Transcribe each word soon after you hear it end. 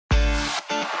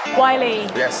Wiley.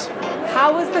 Yes.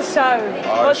 How was the show?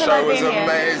 The show was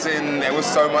amazing. There was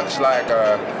so much like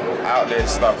out there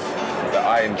stuff that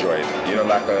I enjoyed. You know,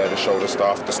 like the shoulder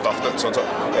stuff, the stuff that's on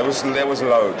top. There was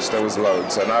loads.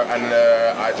 And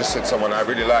I just said to someone, I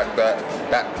really like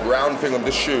that round thing on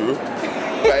the shoe.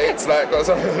 But it's like got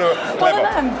something clever. What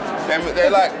are them? They're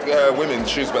like women's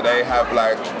shoes, but they have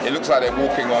like, it looks like they're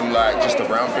walking on like just a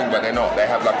round thing, but they're not. They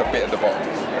have like a bit at the bottom.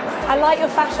 I like your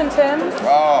fashion terms.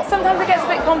 Oh. Sometimes it gets a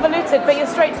bit convoluted, but you're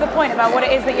straight to the point about what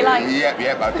it is that you like. Yep,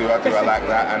 I do. I like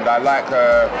that, and I like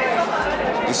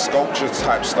the sculpture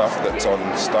type stuff that's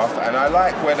on stuff, and I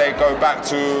like where they go back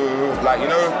to, like, you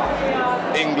know,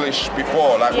 English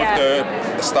before, like with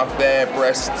the stuff there,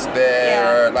 breasts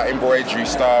there, like embroidery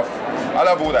stuff. I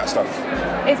love all that stuff.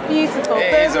 It's beautiful.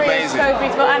 It is amazing. It's so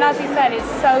beautiful, and as you said, it's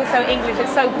so English.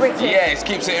 It's so British. Yeah, it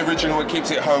keeps it original. It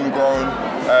keeps it homegrown.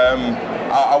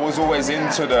 I was always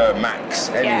into the Max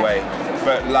anyway,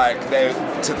 but like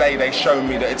today they show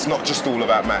me that it's not just all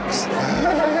about Max.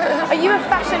 Are you a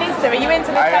fashionista? Are you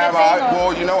into this kind of thing?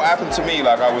 Well, you know what happened to me?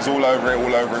 Like I was all over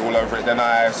it. Then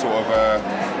I sort of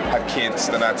had kids.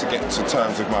 Then I had to get to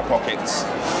terms with my pockets.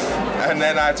 And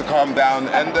then I had to calm down,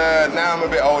 and now I'm a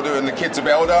bit older and the kids are a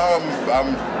bit older,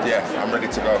 I'm ready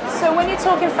to go. So when you're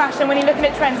talking fashion, when you're looking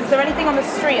at trends, is there anything on the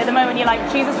street at the moment you're like,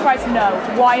 Jesus Christ, no,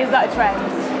 why is that a trend?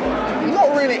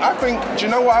 Not really. I think, do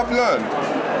you know what I've learned?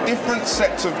 Different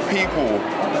sets of people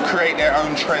create their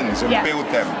own trends and build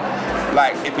them.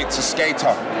 Like if it's a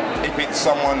skater, if it's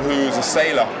someone who's a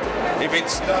sailor,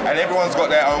 and everyone's got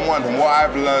their own one. And what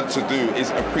I've learned to do is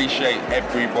appreciate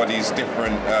everybody's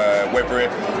different,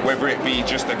 whether it be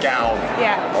just a gown,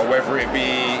 or whether it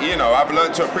be, you know, I've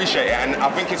learned to appreciate it. And I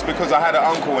think it's because I had an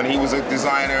uncle and he was a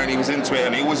designer and he was into it,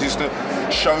 and he always used to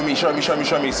show me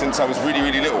since I was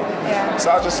really little.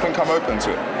 So I just think I'm open to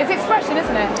it. It's expression,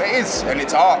 isn't it? It is, and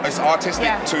it's art. It's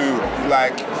artistic too,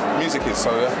 like music is.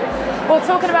 So Well,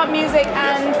 talking about music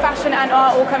and fashion and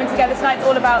art all coming together tonight, it's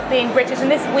all about being British, and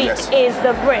this week is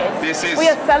the BRITs. We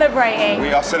are celebrating.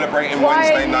 We are celebrating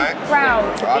Wednesday night.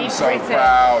 Proud to be I'm so British.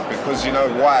 proud because you know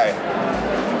why?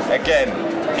 Again,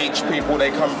 each people,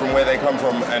 they come from where they come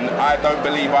from, and I don't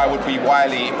believe I would be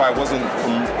Wiley if I wasn't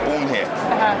born here.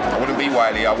 I wouldn't be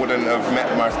Wiley. I wouldn't have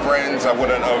met my friends. I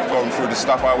wouldn't have gone through the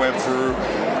stuff I went through.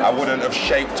 I wouldn't have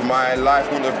shaped my life.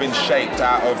 Wouldn't have been shaped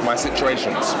out of my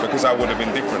situations because I would have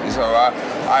been different. So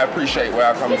I appreciate where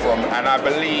I come from, and I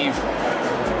believe.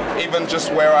 Even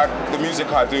just where the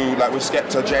music I do, like with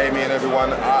Skepta, Jamie, and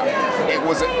everyone,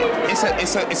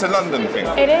 it's a London thing.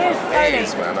 It is. It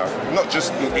is, man. Not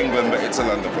just England, but it's a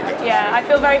London thing. Yeah, I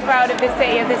feel very proud of this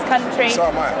city, of this country. So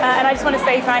am I. And I just want to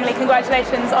say, finally,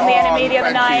 congratulations on the NME the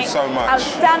other night. Thank you so much.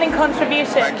 Outstanding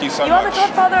contribution. Thank you so much. You are the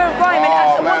Godfather of Grime.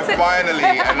 Oh man, finally!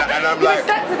 And I'm like,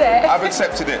 accepted it. I've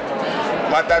accepted it.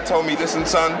 My dad told me, listen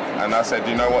son, and I said,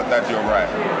 you know what dad, you're right.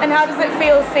 And how does it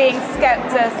feel seeing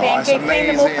Skepta, seeing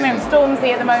them all come out,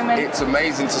 Stormzy at the moment? It's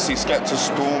amazing to see Skepta,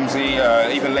 Stormzy,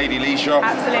 even Lady Leisha.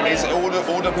 Absolutely. It's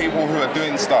all the people who are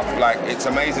doing stuff, like it's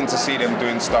amazing to see them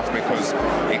doing stuff because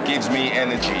it gives me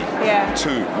energy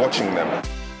too, watching them.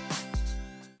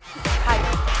 Hi.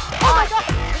 Oh my God,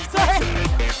 sorry.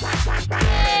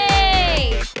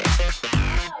 Hey!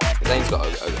 Zane's got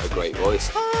a great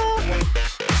voice.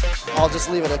 I'll just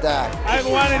leave it at that. I've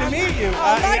wanted to meet you. We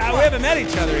haven't met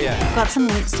each other yet. Got some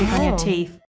lipstick on your teeth.